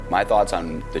My thoughts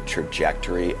on the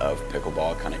trajectory of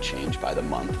pickleball kind of change by the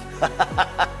month.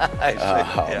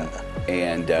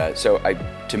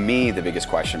 To me, the biggest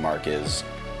question mark is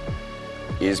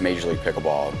Major League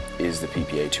Pickleball, is the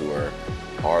PPA Tour,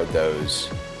 are those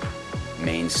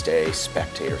mainstay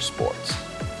spectator sports?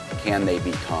 Can the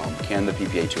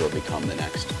PPA Tour become the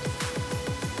next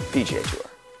PGA Tour?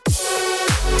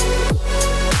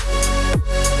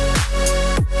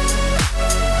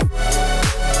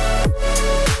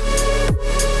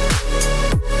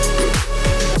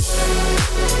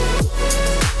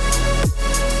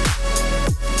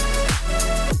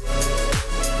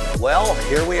 Well,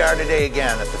 here we are today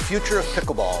again at the Future of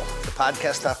Pickleball, the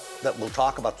podcast that will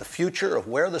talk about the future of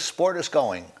where the sport is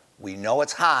going. We know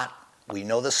it's hot. We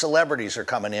know the celebrities are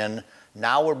coming in.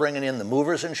 Now we're bringing in the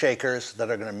movers and shakers that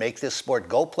are going to make this sport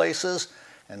go places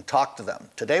and talk to them.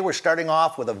 Today we're starting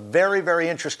off with a very, very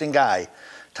interesting guy.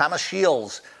 Thomas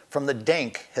Shields from the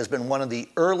Dink has been one of the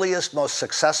earliest, most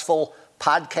successful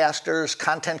podcasters,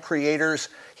 content creators.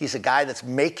 He's a guy that's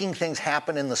making things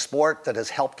happen in the sport that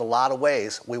has helped a lot of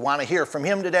ways. We want to hear from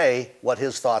him today what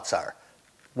his thoughts are.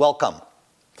 Welcome.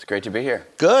 It's great to be here.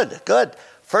 Good.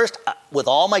 First, with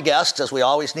all my guests, as we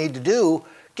always need to do,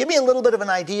 give me a little bit of an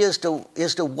idea as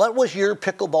to what was your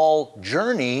pickleball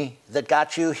journey that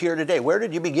got you here today? Where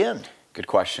did you begin? Good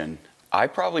question. I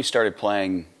probably started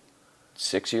playing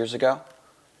 6 years ago,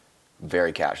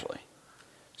 very casually.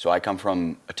 So I come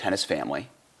from a tennis family.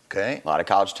 Okay. A lot of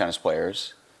college tennis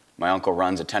players. My uncle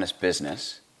runs a tennis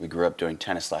business. We grew up doing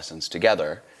tennis lessons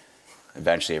together.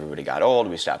 Eventually everybody got old,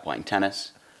 we stopped playing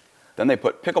tennis. Then they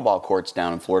put pickleball courts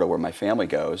down in Florida where my family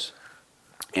goes.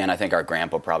 And I think our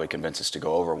grandpa probably convinced us to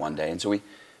go over one day. And so we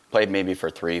played maybe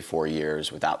for 3-4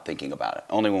 years without thinking about it.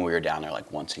 Only when we were down there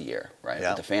like once a year, right,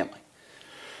 with the family.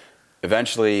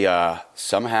 Eventually,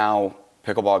 somehow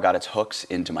pickleball got its hooks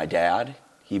into my dad.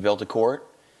 He built a court.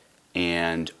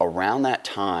 And around that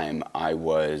time, I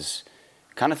was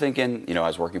kind of thinking, I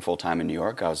was working full-time in New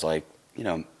York. I was like,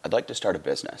 I'd like to start a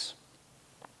business.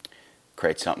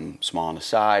 Create something small on the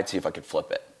side, see if I could flip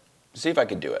it. See if I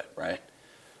could do it, right?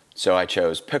 So I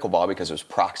chose pickleball because it was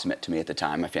proximate to me at the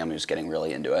time. My family was getting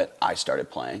really into it. I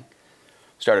started playing.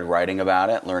 Started writing about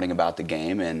it, learning about the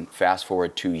game, and fast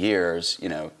forward 2 years,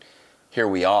 here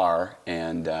we are.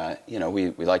 And, we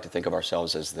like to think of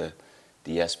ourselves as the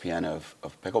ESPN of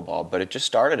pickleball, but it just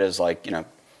started as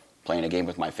playing a game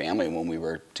with my family when we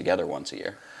were together once a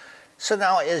year. So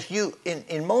now, as you,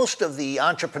 in most of the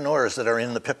entrepreneurs that are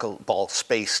in the pickleball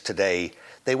space today,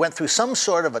 they went through some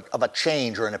sort of a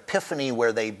change or an epiphany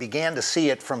where they began to see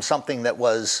it from something that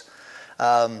was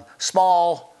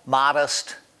small,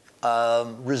 modest,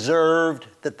 reserved,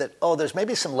 there's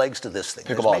maybe some legs to this thing.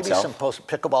 Pickleball there's maybe itself? some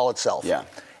pickleball itself. Yeah.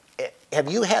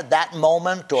 Have you had that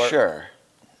moment? Or? Sure.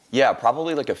 Yeah,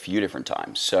 probably a few different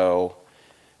times. So,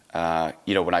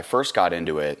 when I first got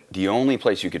into it, the only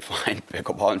place you could find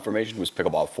pickleball information was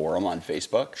Pickleball Forum on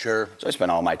Facebook. Sure. So I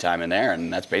spent all my time in there,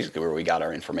 and that's basically where we got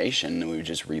our information, and we would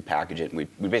just repackage it, and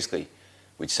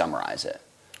we'd summarize it.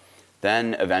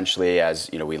 Then eventually, as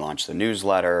we launched the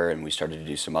newsletter, and we started to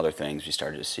do some other things, we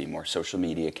started to see more social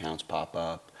media accounts pop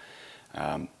up,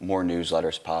 more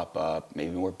newsletters pop up,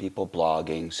 maybe more people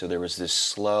blogging. So there was this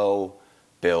slow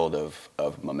build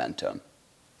of momentum.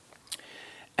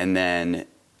 And then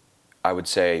I would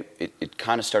say it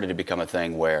kind of started to become a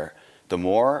thing where the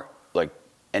more,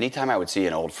 anytime I would see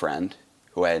an old friend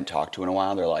who I hadn't talked to in a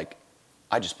while, they're like,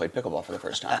 I just played pickleball for the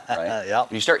first time, right? Yep.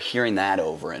 And you start hearing that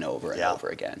over and over and over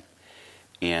again.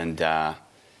 And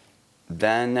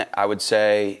then I would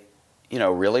say,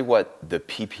 really what the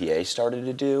PPA started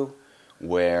to do,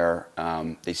 where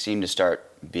they seem to start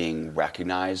being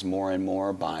recognized more and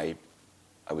more by,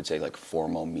 I would say,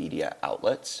 formal media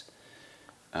outlets.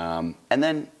 And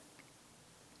then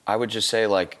I would just say,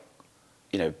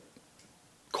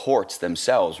 courts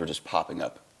themselves were just popping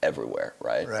up everywhere,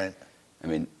 right? Right. I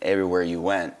mean, everywhere you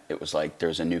went, it was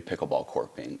there's a new pickleball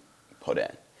court being put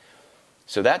in.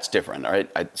 So that's different, all right?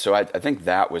 I think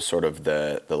that was sort of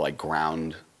the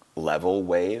ground level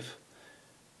wave,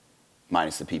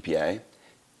 minus the PPA.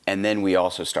 And then we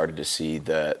also started to see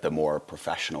the more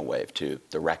professional wave too,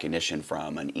 the recognition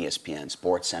from an ESPN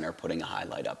Sports Center putting a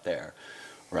highlight up there,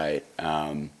 right?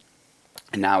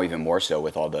 And now even more so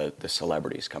with all the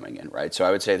celebrities coming in, right? So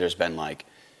I would say there's been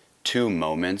 2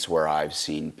 moments where I've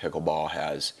seen pickleball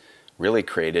has really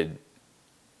created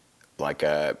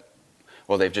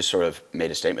they've just sort of made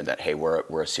a statement that, hey,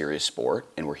 we're a serious sport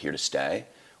and we're here to stay.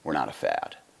 We're not a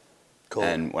fad. Cool.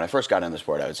 And when I first got into the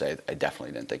sport, I would say I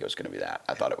definitely didn't think it was going to be that.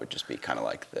 I thought it would just be kind of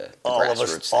like the all of grassroots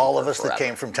us, thing all of for us that forever.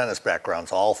 came from tennis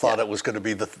backgrounds, all thought it was going to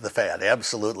be the fad.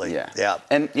 Absolutely. Yeah.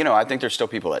 And I think there's still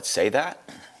people that say that.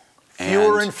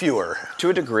 Fewer and fewer. To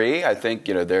a degree, I think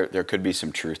there could be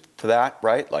some truth to that,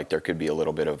 right? Like there could be a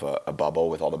little bit of a bubble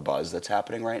with all the buzz that's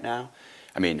happening right now.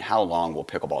 I mean, how long will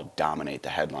pickleball dominate the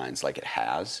headlines like it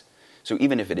has? So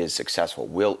even if it is successful,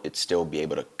 will it still be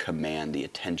able to command the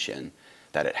attention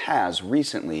that it has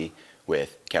recently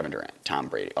with Kevin Durant, Tom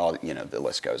Brady, all the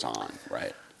list goes on,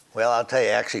 right? Well, I'll tell you,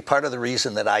 actually, part of the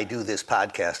reason that I do this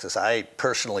podcast is I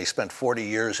personally spent 40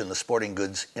 years in the sporting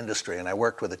goods industry, and I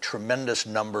worked with a tremendous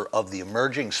number of the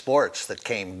emerging sports that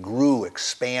grew,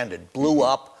 expanded, blew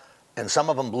up, and some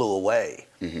of them blew away.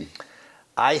 Mm-hmm.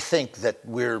 I think that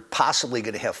we're possibly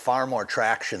going to have far more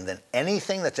traction than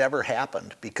anything that's ever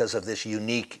happened because of this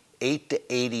unique 8 to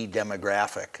 80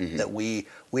 demographic that we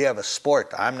have a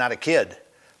sport. I'm not a kid.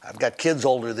 I've got kids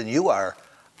older than you are.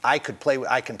 I can play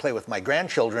with my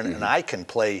grandchildren and I can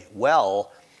play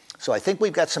well. So I think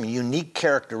we've got some unique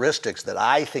characteristics that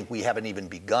I think we haven't even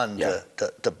begun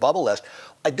to bubble test.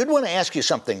 I did want to ask you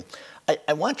something.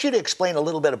 I want you to explain a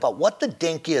little bit about what the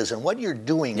Dink is and what you're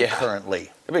doing currently.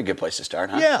 That'd be a good place to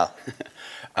start, huh?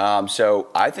 Yeah. So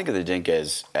I think of the Dink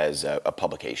as a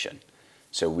publication.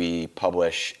 So we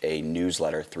publish a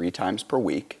newsletter 3 times per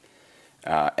week,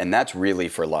 and that's really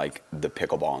for like the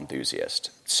pickleball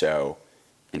enthusiast. So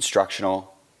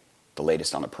instructional, the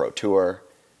latest on the Pro Tour,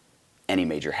 any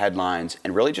major headlines,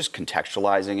 and really just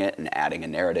contextualizing it and adding a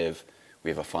narrative.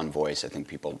 We have a fun voice. I think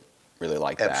people really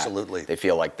like that. Absolutely. They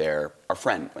feel like they're our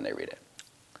friend when they read it.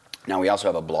 Now we also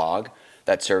have a blog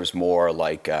that serves more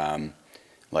like an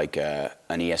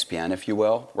ESPN, if you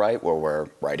will, right? Where we're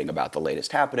writing about the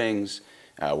latest happenings.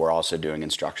 We're also doing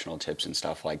instructional tips and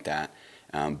stuff like that.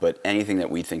 But anything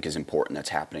that we think is important that's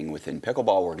happening within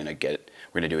pickleball, we're going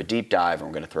to do a deep dive, and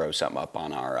we're going to throw something up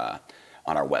on our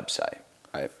website.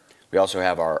 Right? We also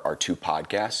have our 2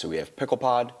 podcasts. So we have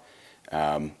PicklePod,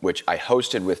 which I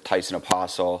hosted with Tyson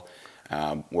Apostle.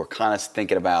 We're kind of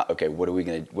thinking about, okay,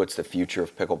 what's the future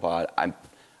of pickleball? I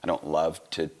don't love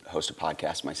to host a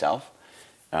podcast myself,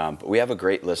 but we have a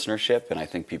great listenership, and I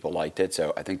think people liked it.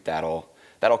 So I think that'll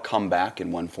come back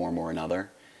in one form or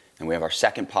another. And we have our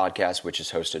second podcast, which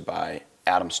is hosted by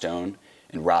Adam Stone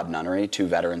and Rob Nunnery, 2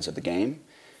 veterans of the game.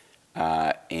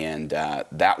 And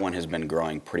that one has been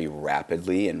growing pretty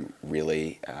rapidly and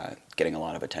really getting a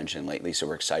lot of attention lately. So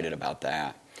we're excited about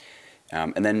that.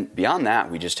 And then beyond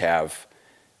that, we just have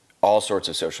all sorts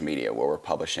of social media where we're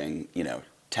publishing,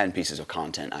 10 pieces of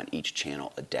content on each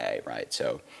channel a day, right?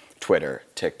 So Twitter,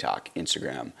 TikTok,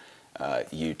 Instagram,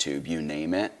 YouTube, you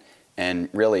name it. And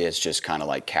really it's just kind of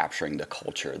like capturing the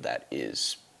culture that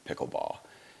is pickleball.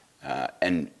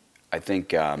 And I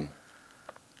think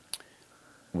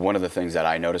one of the things that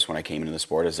I noticed when I came into the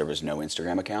sport is there was no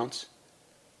Instagram accounts.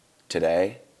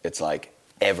 Today, it's like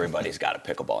everybody's got a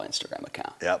pickleball Instagram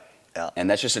account. Yep. And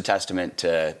that's just a testament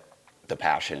to the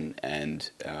passion and,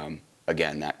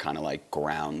 again, that kind of like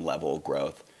ground level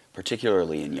growth,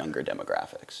 particularly in younger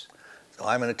demographics. So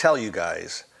I'm going to tell you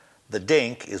guys, the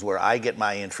Dink is where I get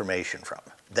my information from.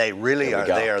 They really are.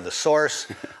 They are the source.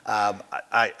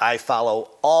 I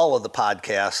follow all of the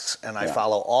podcasts, and I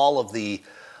follow all of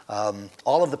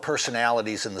the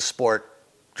personalities in the sport,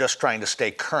 just trying to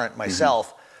stay current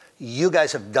myself. You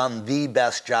guys have done the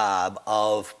best job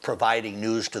of providing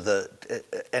news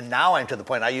and now I'm to the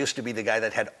point, I used to be the guy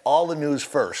that had all the news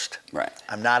first. Right.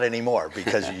 I'm not anymore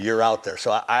because you're out there.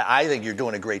 So I think you're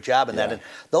doing a great job in that. And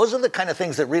those are the kind of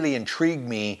things that really intrigue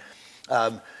me.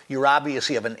 You're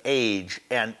obviously of an age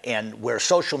and where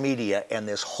social media and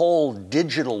this whole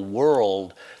digital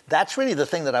world, that's really the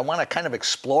thing that I want to kind of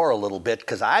explore a little bit,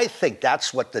 because I think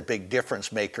that's what the big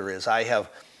difference maker is. I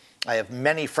have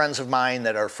many friends of mine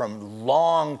that are from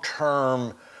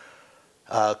long-term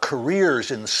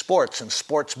careers in sports and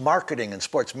sports marketing and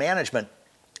sports management,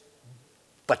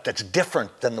 but that's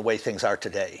different than the way things are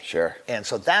today. Sure. And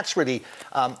so that's really,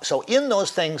 so in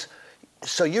those things,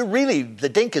 so you're really, the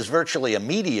Dink is virtually a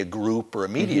media group or a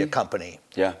media company.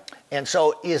 Yeah. And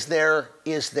so is there,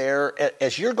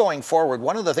 as you're going forward,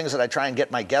 one of the things that I try and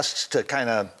get my guests to kind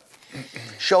of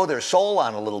show their soul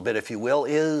on a little bit, if you will,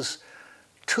 is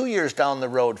 2 years down the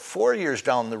road, 4 years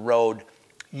down the road,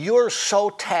 you're so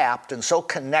tapped and so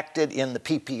connected in the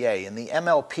PPA and the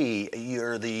MLP.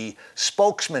 You're the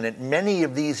spokesman at many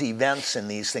of these events and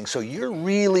these things. So you're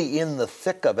really in the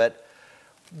thick of it.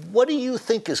 What do you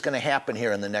think is going to happen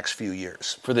here in the next few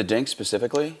years? For the Dink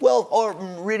specifically? Well, or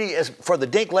really, as for the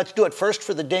Dink, let's do it first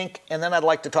for the Dink, and then I'd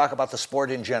like to talk about the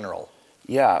sport in general.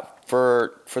 Yeah,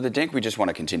 for the Dink, we just want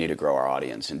to continue to grow our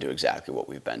audience and do exactly what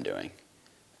we've been doing.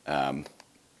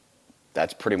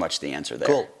 That's pretty much the answer there.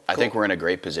 Cool. I think we're in a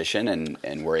great position,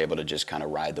 and we're able to just kind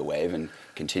of ride the wave and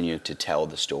continue to tell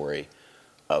the story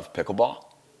of pickleball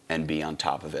and be on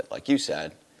top of it, like you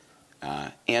said.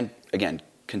 And again,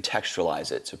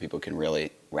 contextualize it so people can really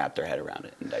wrap their head around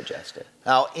it and digest it.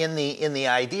 Now, in the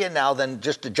idea now, then,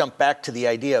 just to jump back to the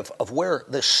idea of where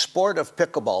the sport of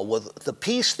pickleball, with the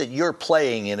piece that you're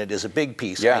playing in it is a big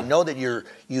piece. Yeah. I know that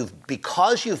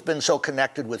because you've been so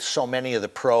connected with so many of the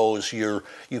pros,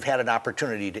 you've had an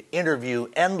opportunity to interview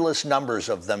endless numbers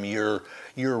of them. You're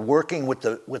working with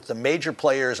the major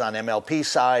players on MLP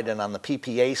side and on the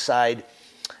PPA side.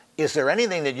 Is there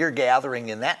anything that you're gathering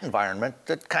in that environment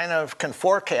that kind of can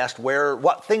forecast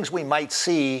what things we might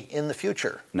see in the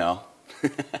future? No.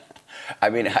 I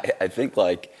mean, I think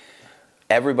like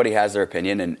everybody has their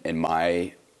opinion, and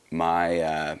my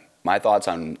thoughts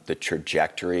on the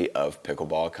trajectory of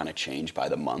pickleball kind of change by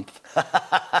the month.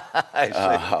 I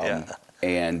see. Yeah.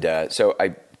 And so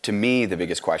to me, the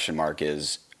biggest question mark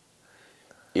is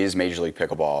Major League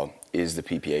Pickleball, is the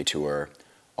PPA Tour,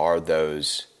 are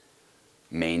those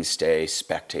mainstay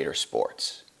spectator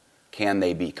sports? Can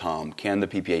the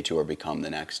PPA Tour become the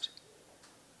next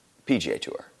PGA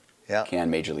Tour? Yeah. Can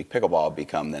Major League Pickleball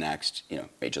become the next,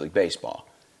 Major League Baseball?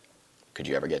 Could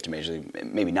you ever get to Major League?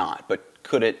 Maybe not, but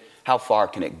could it? How far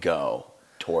can it go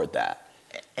toward that?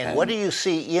 And what do you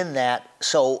see in that?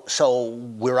 So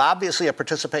we're obviously a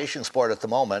participation sport at the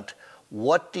moment.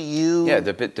 What do you? Yeah,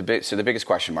 so the biggest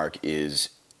question mark is,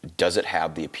 does it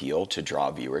have the appeal to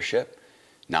draw viewership?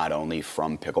 Not only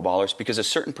from pickleballers, because a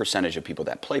certain percentage of people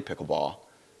that play pickleball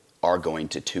are going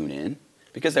to tune in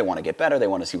because they want to get better, they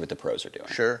want to see what the pros are doing.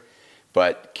 Sure.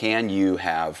 But can you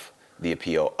have the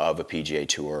appeal of a PGA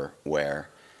Tour where,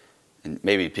 and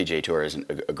maybe PGA Tour isn't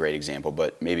a great example,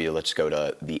 but maybe let's go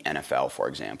to the NFL, for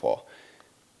example.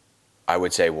 I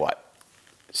would say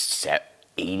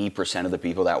 80% of the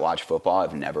people that watch football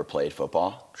have never played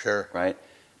football. Sure. Right?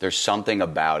 There's something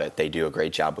about it. They do a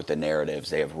great job with the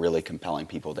narratives. They have really compelling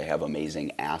people. They have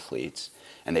amazing athletes.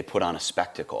 And they put on a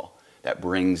spectacle that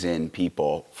brings in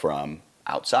people from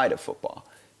outside of football.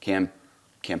 Can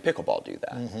pickleball do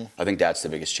that? Mm-hmm. I think that's the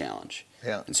biggest challenge.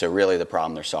 Yeah. And so really the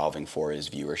problem they're solving for is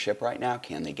viewership right now.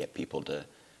 Can they get people to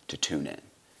tune in?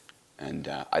 And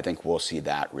I think we'll see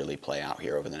that really play out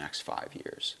here over the next 5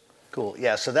 years. Cool.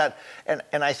 Yeah. So that,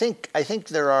 and I think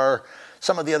there are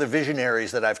some of the other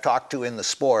visionaries that I've talked to in the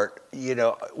sport.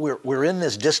 We're in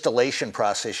this distillation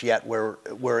process yet where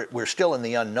we're still in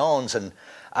the unknowns, and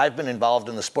I've been involved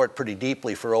in the sport pretty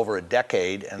deeply for over a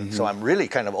decade, and so I'm really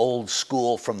kind of old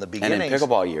school from the beginning. And in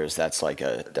pickleball years, that's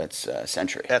a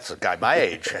century. That's a guy my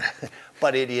age.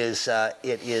 But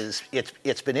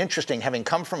it's been interesting. Having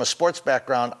come from a sports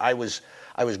background, I was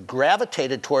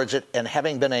gravitated towards it, and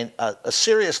having been a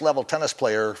serious level tennis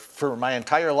player for my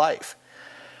entire life,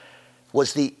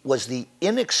 was the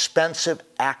inexpensive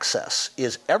access.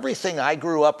 Is everything. I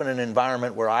grew up in an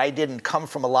environment where I didn't come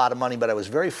from a lot of money, but I was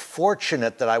very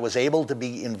fortunate that I was able to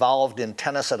be involved in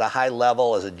tennis at a high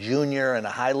level as a junior and a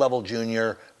high level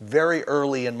junior very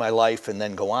early in my life and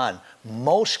then go on.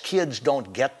 Most kids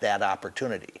don't get that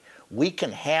opportunity. We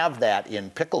can have that in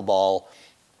pickleball.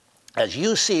 As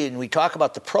you see, and we talk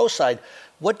about the pro side,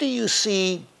 what do you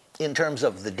see in terms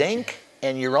of the Dink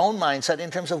and your own mindset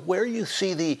in terms of where you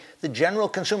see the general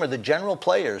consumer, the general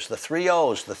players, the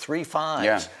 3-0s, the 3-5s?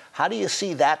 Yeah. How do you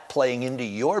see that playing into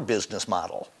your business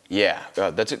model? Yeah,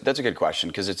 that's a good question,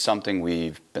 because it's something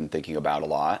we've been thinking about a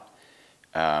lot.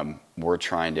 We're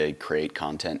trying to create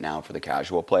content now for the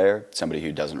casual player, somebody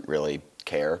who doesn't really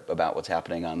care about what's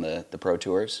happening on the pro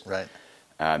tours. Right.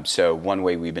 So one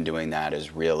way we've been doing that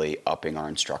is really upping our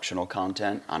instructional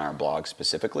content on our blog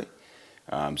specifically.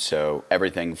 So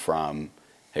everything from,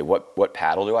 hey, what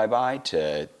paddle do I buy,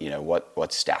 to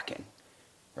what's stacking,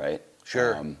 right?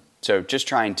 Sure. So just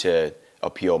trying to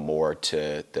appeal more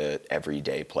to the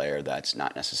everyday player that's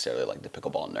not necessarily like the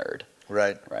pickleball nerd.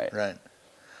 Right. Right.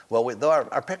 Well,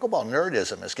 our pickleball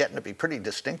nerdism is getting to be pretty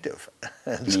distinctive.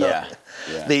 So yeah.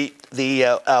 The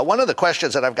one of the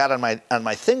questions that I've got on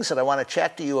my things that I want to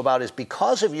chat to you about is,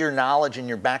 because of your knowledge and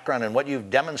your background and what you've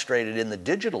demonstrated in the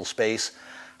digital space,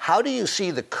 how do you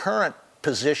see the current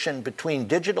position between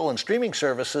digital and streaming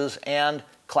services and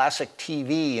classic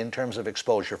TV in terms of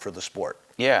exposure for the sport?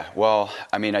 Yeah. Well,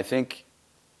 I mean, I think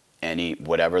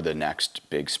whatever the next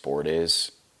big sport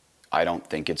is, I don't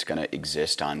think it's going to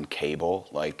exist on cable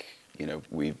like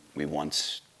we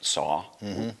once saw.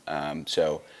 Mm-hmm.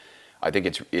 So I think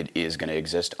it is going to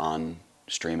exist on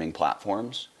streaming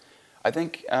platforms. I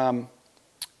think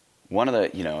one of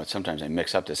the, sometimes I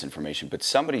mix up this information, but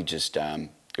somebody just,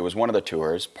 it was one of the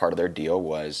tours, part of their deal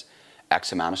was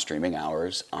X amount of streaming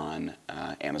hours on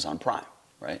Amazon Prime,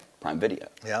 right? Prime Video.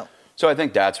 Yeah. So I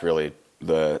think that's really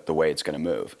the way it's going to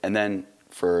move. And then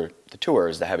for the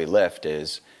tours, the heavy lift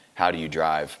is how do you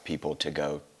drive people to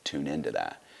go tune into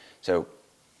that? So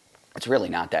it's really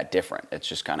not that different. It's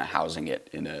just kind of housing it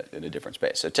in a different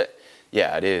space. So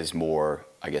yeah, it is more,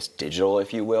 I guess, digital,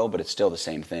 if you will, but it's still the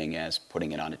same thing as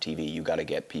putting it on a TV. You got to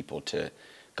get people to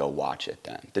go watch it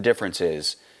then. The difference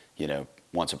is,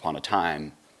 once upon a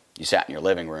time, you sat in your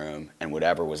living room and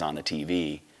whatever was on the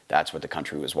TV, that's what the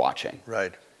country was watching.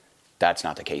 Right. That's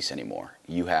not the case anymore.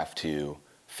 You have to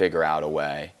figure out a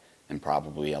way, and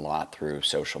probably a lot through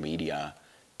social media,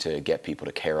 to get people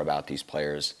to care about these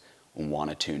players and want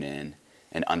to tune in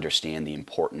and understand the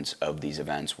importance of these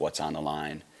events, what's on the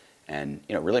line, and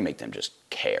really make them just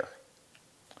care.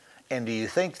 And do you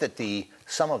think that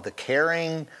some of the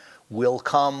caring will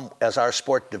come as our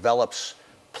sport develops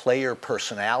player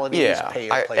personalities,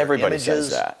 player everybody images? says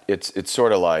that. It's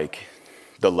sort of like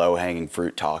the low-hanging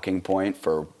fruit talking point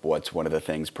for what's one of the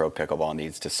things pro pickleball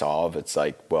needs to solve. It's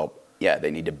like, well, yeah,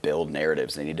 they need to build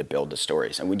narratives. They need to build the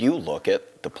stories. And when you look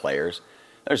at the players,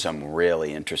 there's some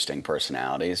really interesting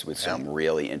personalities with some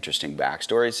really interesting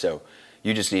backstories. So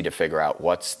you just need to figure out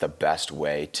what's the best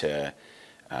way to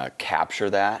capture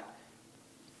that,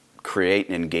 create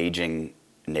an engaging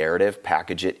narrative,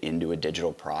 package it into a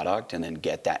digital product, and then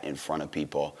get that in front of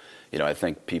people. I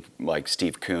think people like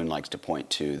Steve Kuhn likes to point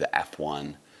to the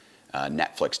F1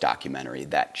 Netflix documentary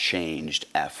that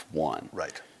changed F1.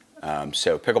 Right.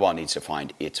 So pickleball needs to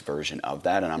find its version of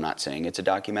that, and I'm not saying it's a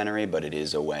documentary, but it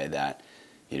is a way that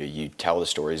you tell the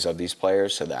stories of these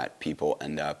players so that people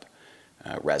end up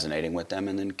resonating with them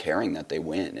and then caring that they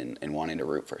win and wanting to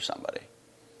root for somebody.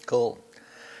 Cool.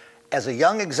 As a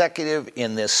young executive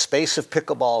in this space of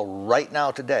pickleball right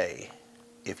now today,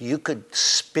 if you could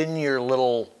spin your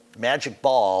little magic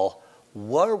ball,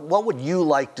 what would you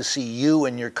like to see you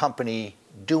and your company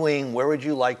doing? Where would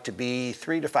you like to be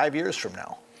 3 to 5 years from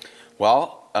now?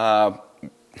 Well,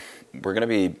 we're going to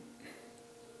be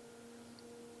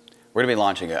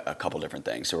launching a couple different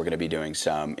things. So we're going to be doing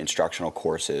some instructional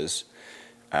courses,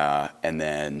 and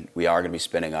then we are going to be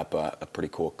spinning up a pretty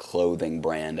cool clothing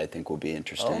brand I think will be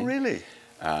interesting. Oh, really?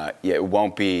 Yeah, it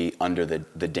won't be under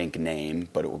the Dink name,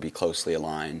 but it will be closely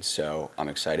aligned. So I'm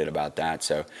excited about that.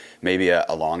 So maybe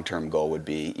a long-term goal would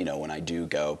be, when I do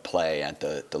go play at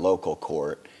the local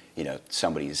court,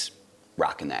 somebody's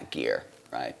rocking that gear,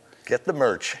 right? Get the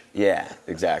merch. Yeah,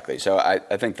 exactly. So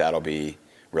I think that'll be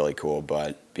really cool.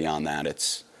 But beyond that,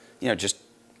 it's, just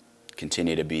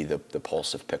continue to be the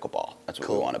pulse of pickleball. That's what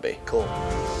we want to be. Cool.